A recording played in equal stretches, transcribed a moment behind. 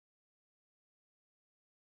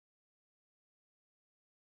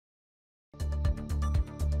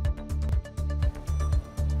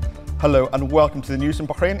Hello and welcome to the news in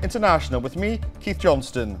Bahrain International with me, Keith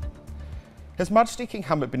Johnston. His Majesty King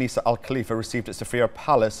Hamad bin Isa Al Khalifa received at Safia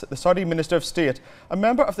Palace the Saudi Minister of State, a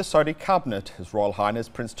member of the Saudi Cabinet, His Royal Highness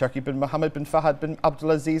Prince Turki bin Mohammed bin Fahad bin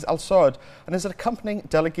Abdulaziz Al Saud, and his accompanying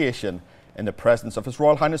delegation, in the presence of His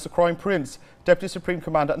Royal Highness the Crown Prince, Deputy Supreme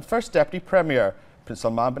Commander and First Deputy Premier, Prince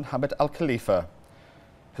Salman bin Hamad Al Khalifa.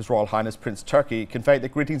 His Royal Highness Prince Turki conveyed the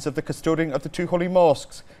greetings of the custodian of the two holy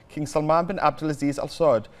mosques, King Salman bin Abdulaziz Al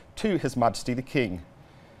Saud, to His Majesty the King.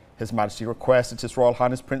 His Majesty requested His Royal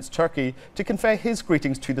Highness Prince Turki to convey his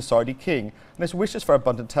greetings to the Saudi King and his wishes for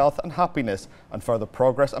abundant health and happiness and further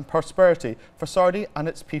progress and prosperity for Saudi and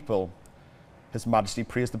its people. His Majesty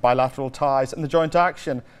praised the bilateral ties and the joint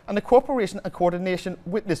action and the cooperation and coordination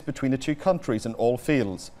witnessed between the two countries in all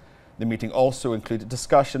fields. The meeting also included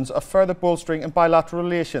discussions of further bolstering in bilateral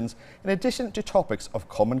relations in addition to topics of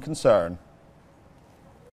common concern.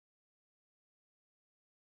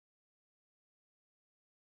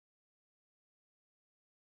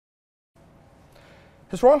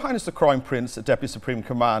 His Royal Highness the Crown Prince, Deputy Supreme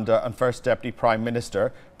Commander and First Deputy Prime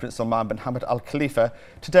Minister, Prince Salman bin Hamad Al Khalifa,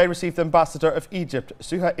 today received the Ambassador of Egypt,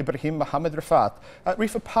 Suha Ibrahim Mohammed Rafat, at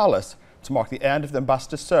Rifa Palace to mark the end of the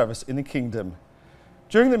Ambassador's service in the Kingdom.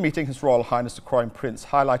 During the meeting, His Royal Highness the Crown Prince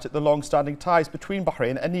highlighted the long-standing ties between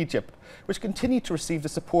Bahrain and Egypt, which continue to receive the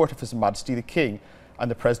support of His Majesty the King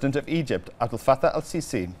and the President of Egypt, Abdel Fattah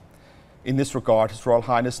al-Sisi. In this regard, His Royal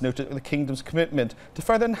Highness noted the Kingdom's commitment to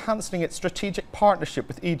further enhancing its strategic partnership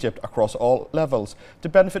with Egypt across all levels to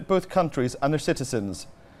benefit both countries and their citizens.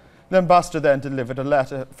 The Ambassador then delivered a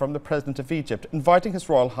letter from the President of Egypt inviting His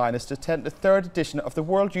Royal Highness to attend the third edition of the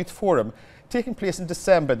World Youth Forum taking place in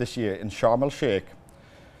December this year in Sharm el-Sheikh.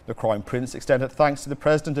 The Crown Prince extended thanks to the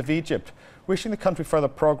President of Egypt, wishing the country further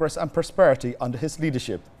progress and prosperity under his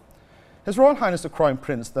leadership. His Royal Highness the Crown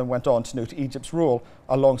Prince then went on to note Egypt's role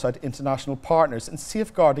alongside international partners in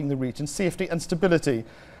safeguarding the region's safety and stability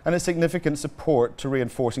and its significant support to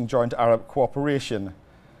reinforcing joint Arab cooperation.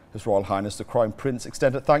 His Royal Highness the Crown Prince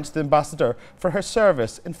extended thanks to the Ambassador for her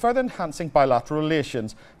service in further enhancing bilateral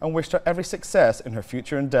relations and wished her every success in her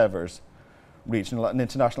future endeavours. Regional and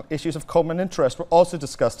international issues of common interest were also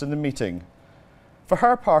discussed in the meeting. For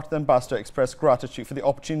her part, the Ambassador expressed gratitude for the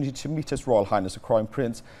opportunity to meet His Royal Highness the Crown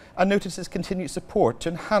Prince and noted his continued support to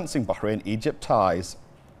enhancing Bahrain-Egypt ties.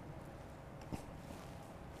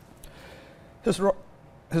 His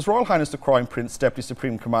Royal Highness the Crown Prince, Deputy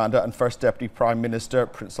Supreme Commander and First Deputy Prime Minister,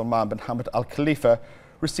 Prince Salman bin Hamad Al Khalifa,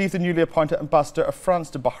 received the newly appointed Ambassador of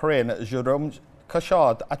France to Bahrain, Jérôme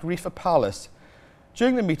Cachard, at Rifa Palace.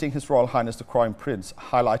 During the meeting, His Royal Highness the Crown Prince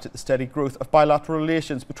highlighted the steady growth of bilateral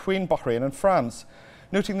relations between Bahrain and France,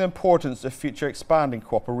 noting the importance of future expanding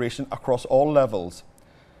cooperation across all levels.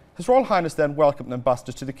 His Royal Highness then welcomed the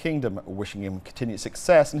Ambassador to the Kingdom, wishing him continued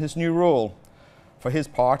success in his new role. For his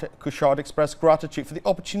part, Cachard expressed gratitude for the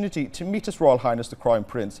opportunity to meet His Royal Highness the Crown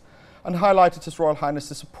Prince and highlighted His Royal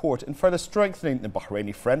Highness's support in further strengthening the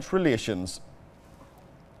Bahraini-French relations.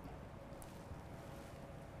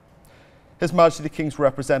 His Majesty the King's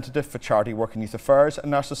representative for Charity Work and Youth Affairs and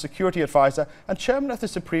National Security Advisor and Chairman of the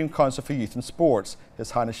Supreme Council for Youth and Sports, His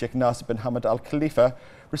Highness Sheikh Nasser bin Hamad Al Khalifa,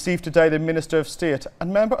 received today the Minister of State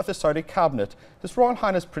and member of the Saudi Cabinet, His Royal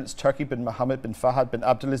Highness Prince Turki bin Mohammed bin Fahad bin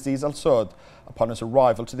Abdulaziz Al Saud, upon his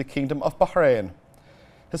arrival to the Kingdom of Bahrain.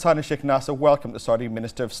 His Highness Sheikh Nasser welcomed the Saudi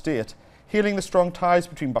Minister of State, hailing the strong ties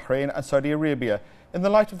between Bahrain and Saudi Arabia in the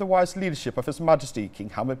light of the wise leadership of His Majesty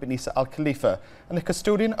King Hamad bin Isa Al Khalifa and the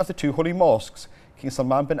custodian of the two holy mosques, King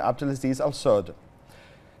Salman bin Abdulaziz Al Saud.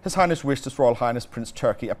 His Highness wished His Royal Highness Prince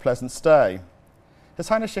Turki a pleasant stay. His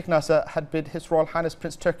Highness Sheikh Nasser had bid His Royal Highness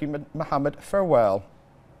Prince Turki bin Mohammed farewell.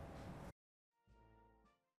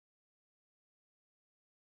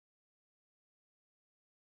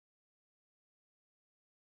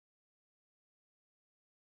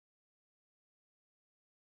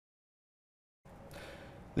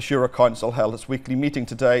 The Shura Council held its weekly meeting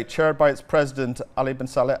today, chaired by its President Ali bin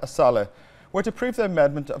Saleh Al Saleh, where to approve the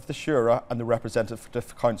amendment of the Shura and the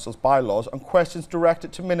Representative Council's bylaws on questions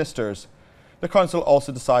directed to ministers. The Council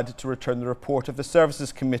also decided to return the report of the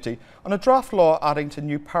Services Committee on a draft law adding a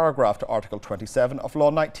new paragraph to Article 27 of Law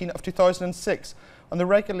 19 of 2006 on the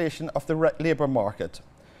regulation of the labour market.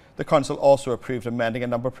 The Council also approved amending a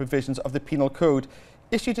number of provisions of the Penal Code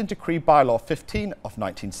issued in Decree Bylaw 15 of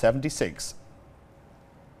 1976.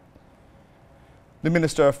 The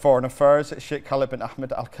Minister of Foreign Affairs, Sheikh Khalid bin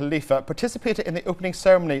Ahmed Al Khalifa, participated in the opening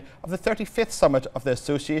ceremony of the 35th Summit of the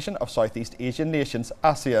Association of Southeast Asian Nations,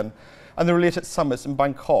 ASEAN, and the related summits in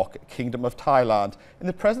Bangkok, Kingdom of Thailand, in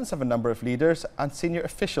the presence of a number of leaders and senior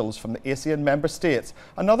officials from the ASEAN member states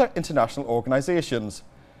and other international organisations.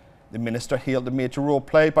 The Minister hailed the major role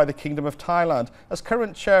played by the Kingdom of Thailand as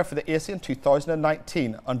current chair for the ASEAN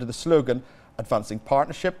 2019 under the slogan, Advancing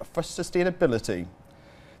Partnership for Sustainability.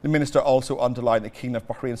 The Minister also underlined the Kingdom of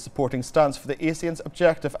Bahrain's supporting stance for the ASEAN's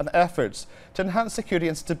objective and efforts to enhance security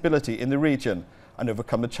and stability in the region and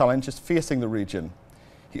overcome the challenges facing the region.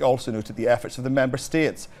 He also noted the efforts of the member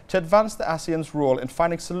states to advance the ASEAN's role in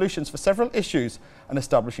finding solutions for several issues and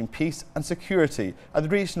establishing peace and security at the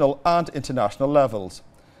regional and international levels.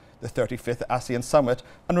 The 35th ASEAN Summit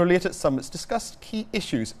and related summits discussed key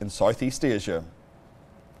issues in Southeast Asia.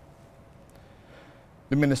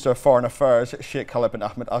 The Minister of Foreign Affairs, Sheikh Khalid bin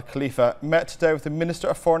Ahmed Al Khalifa, met today with the Minister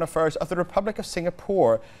of Foreign Affairs of the Republic of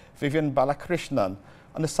Singapore, Vivian Balakrishnan,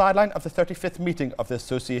 on the sideline of the 35th meeting of the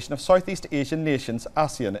Association of Southeast Asian Nations,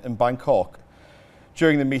 ASEAN, in Bangkok.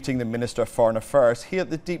 During the meeting, the Minister of Foreign Affairs hailed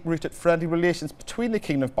the deep-rooted friendly relations between the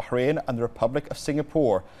Kingdom of Bahrain and the Republic of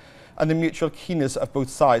Singapore, and the mutual keenness of both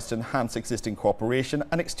sides to enhance existing cooperation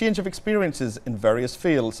and exchange of experiences in various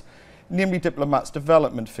fields, namely diplomat's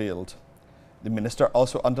development field. The Minister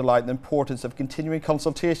also underlined the importance of continuing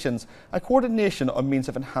consultations and coordination on means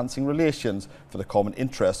of enhancing relations for the common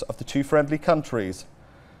interests of the two friendly countries.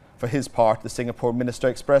 For his part, the Singapore Minister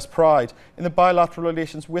expressed pride in the bilateral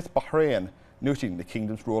relations with Bahrain, noting the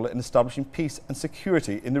Kingdom's role in establishing peace and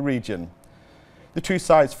security in the region. The two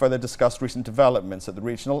sides further discussed recent developments at the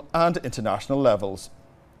regional and international levels.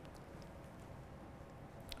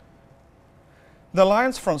 The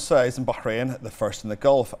Alliance Française in Bahrain, the first in the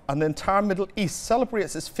Gulf, and the entire Middle East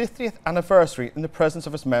celebrates its 50th anniversary in the presence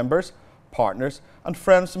of its members, partners and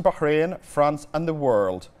friends from Bahrain, France and the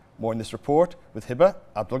world. More in this report with Hiba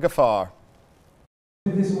Abdel Ghaffar.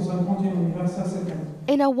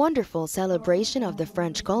 In a wonderful celebration of the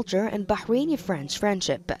French culture and Bahraini-French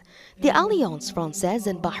friendship, the Alliance Française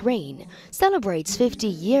in Bahrain celebrates 50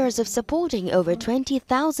 years of supporting over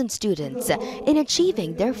 20,000 students in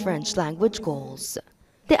achieving their French language goals.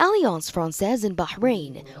 The Alliance Française in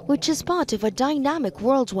Bahrain, which is part of a dynamic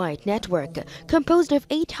worldwide network composed of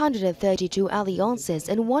 832 alliances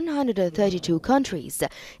in 132 countries,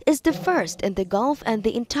 is the first in the Gulf and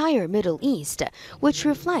the entire Middle East, which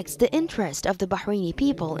reflects the interest of the Bahraini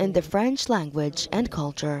people in the French language and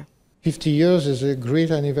culture. 50 years is a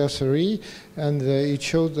great anniversary, and it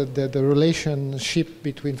shows that the relationship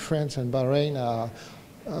between France and Bahrain are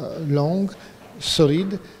long,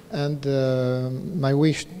 solid, and my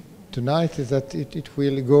wish tonight is that it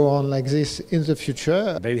will go on like this in the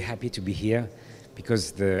future. Very happy to be here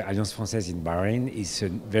because the Alliance Française in Bahrain is a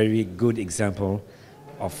very good example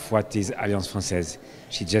of what is Alliance Française.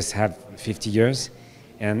 She just had 50 years,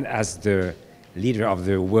 and as the leader of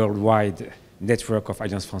the worldwide network of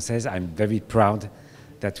Alliance Française, I'm very proud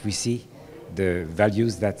that we see the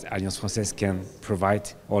values that Alliance Française can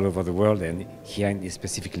provide all over the world and here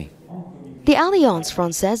specifically. The Alliance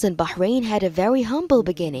Française in Bahrain had a very humble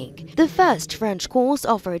beginning. The first French course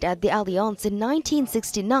offered at the Alliance in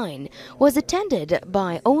 1969 was attended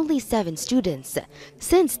by only 7 students.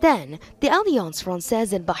 Since then, the Alliance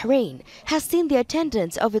Française in Bahrain has seen the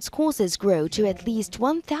attendance of its courses grow to at least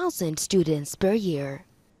 1,000 students per year.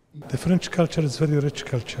 The French culture is very rich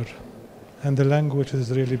culture, and the language is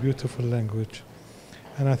really beautiful language.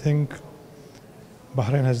 And I think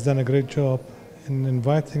Bahrain has done a great job in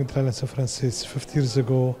inviting the Alliance Française 50 years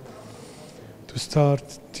ago to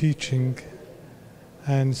start teaching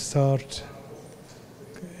and start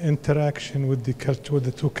interaction with the culture, with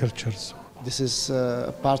the two cultures. This is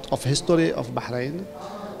a part of history of Bahrain,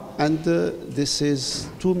 and this is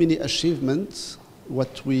too many achievements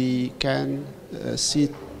what we can see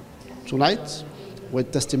tonight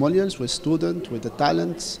with testimonials, with students, with the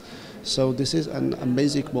talents. So this is an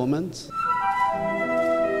amazing moment.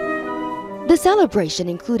 The celebration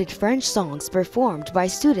included French songs performed by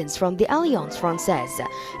students from the Alliance Française,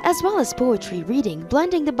 as well as poetry reading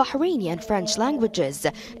blending the Bahraini and French languages,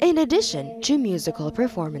 in addition to musical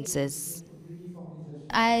performances.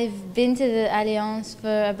 I've been to the Alliance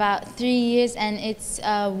for about 3 years, and it's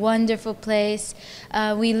a wonderful place.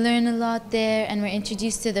 We learn a lot there, and we're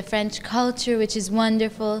introduced to the French culture, which is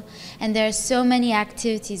wonderful. And there are so many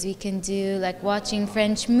activities we can do, like watching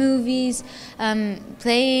French movies,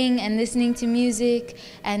 playing and listening to music,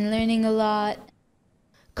 and learning a lot.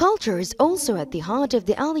 Culture is also at the heart of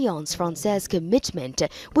the Alliance Française commitment,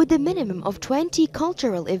 with a minimum of 20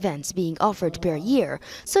 cultural events being offered per year,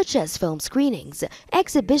 such as film screenings,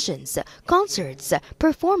 exhibitions, concerts,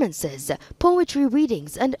 performances, poetry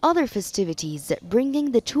readings and other festivities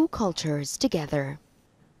bringing the two cultures together.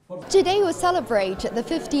 Today we celebrate the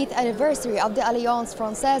 50th anniversary of the Alliance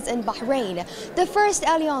Française in Bahrain, the first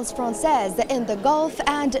Alliance Française in the Gulf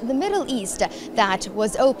and the Middle East that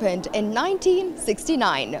was opened in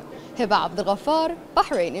 1969. Hiba Abdel Ghaffar,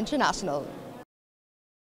 Bahrain International.